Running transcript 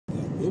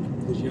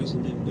book was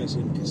Yasemin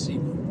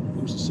Besan-Casimo,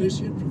 who's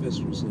Associate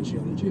Professor of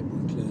Sociology at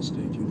Montclair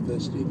State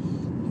University,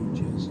 New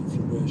Jersey,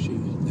 from where she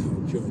now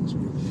joins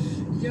me.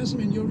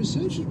 Yasemin, your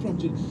research has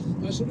prompted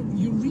a sort of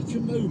eureka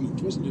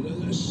moment, wasn't it?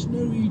 A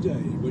snowy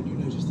day when you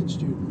noticed that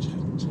students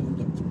hadn't turned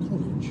up for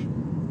college.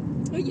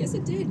 Oh, yes,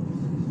 it did.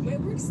 My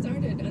work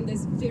started on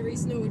this very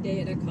snowy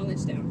day at a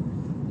college town.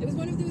 It was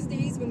one of those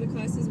days when the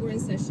classes were in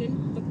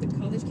session, but the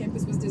college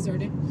campus was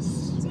deserted.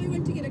 So I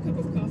went to get a cup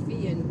of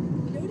coffee and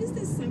noticed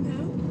that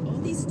somehow all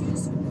these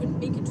students who couldn't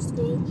make it to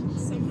school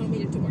somehow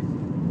made it to work.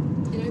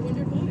 And I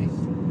wondered why.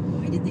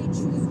 Why did they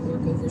choose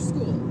work over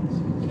school?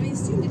 And I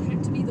assumed it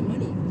had to be the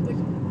money. But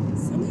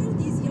somehow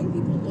these young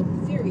people look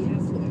very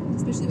affluent,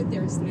 especially with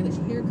their stylish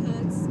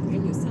haircuts,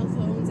 brand new cell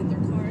phones, and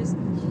their cars.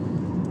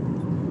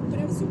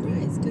 But I was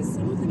surprised because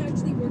some of them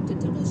actually worked a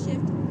double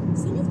shift.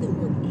 Some of them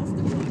worked off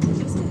the clock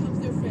just to help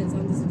their friends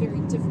on this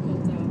very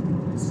difficult,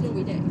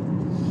 snowy day.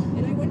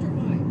 And I wonder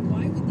why.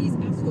 Why would these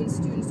affluent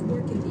students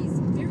work in these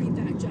very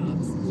bad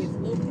jobs with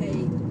low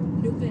pay,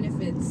 no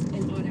benefits,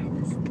 and odd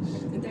hours?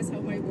 And that's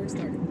how my work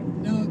started.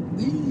 Now,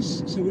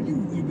 so when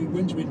you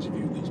went to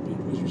interview these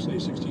people, as you say,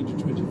 16 to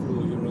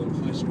 24-year-old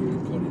high school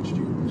and college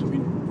students, I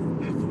mean,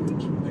 affluent,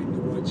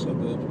 mainly white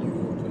suburb, New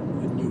York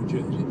and New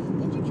Jersey,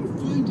 what did you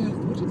find out?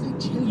 What did they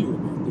tell you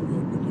about the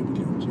work when you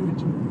began to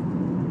interview?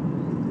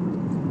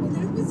 Well,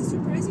 that was the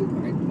surprising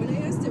part. When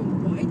I asked them,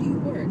 why do you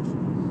work?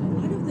 A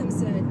lot of them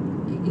said,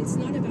 it's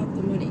not about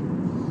the money.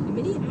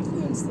 Many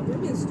affluent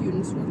suburban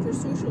students work for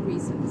social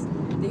reasons.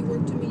 They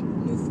work to meet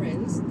new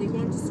friends. They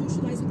want to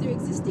socialize with their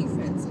existing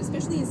friends,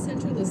 especially in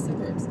centralist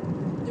suburbs.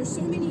 There's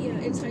so many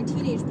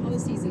anti-teenage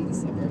policies in the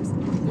suburbs.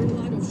 There are a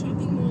lot of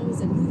shopping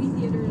malls and movie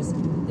theaters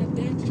that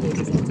ban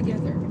teenagers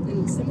altogether,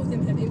 and some of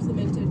them have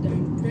implemented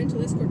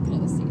parental escort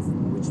policies,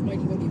 which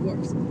might even be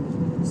worse.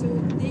 So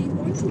they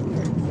want to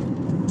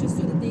work just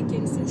so that they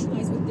can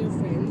socialize with their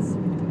friends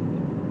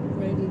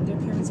when their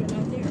parents are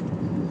not there.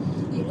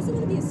 They also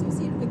want to be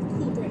associated with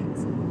cool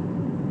brands.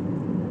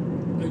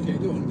 Okay,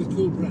 go on, with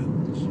cool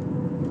brands.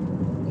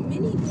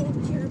 Many don't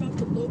care about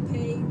the low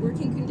pay,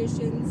 working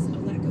conditions, a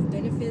lack of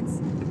benefits.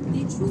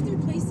 They choose their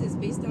places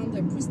based on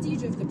the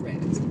prestige of the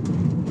brand.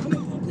 Mom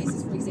and pop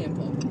places, for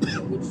example,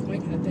 which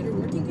might have better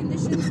working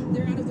conditions,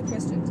 they're out of the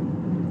question.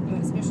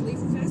 Especially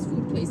fast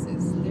food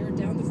places, they're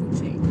down the food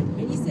chain.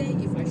 Many say,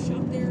 if I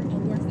shop there,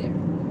 I'll work there.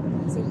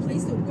 So a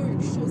place of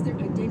work shows their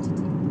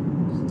identity,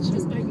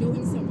 just by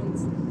knowing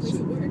someone's place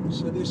of work.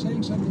 So they're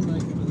saying something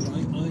like,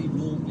 I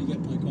normally get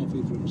my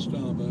coffee from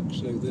Starbucks,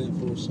 so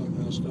therefore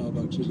somehow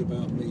Starbucks is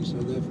about me, so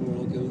therefore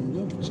I'll go and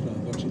work for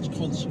Starbucks. It's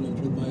consonant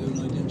with my own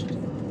identity.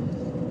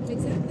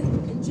 Exactly.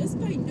 And just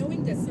by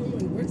knowing that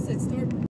someone works at Starbucks,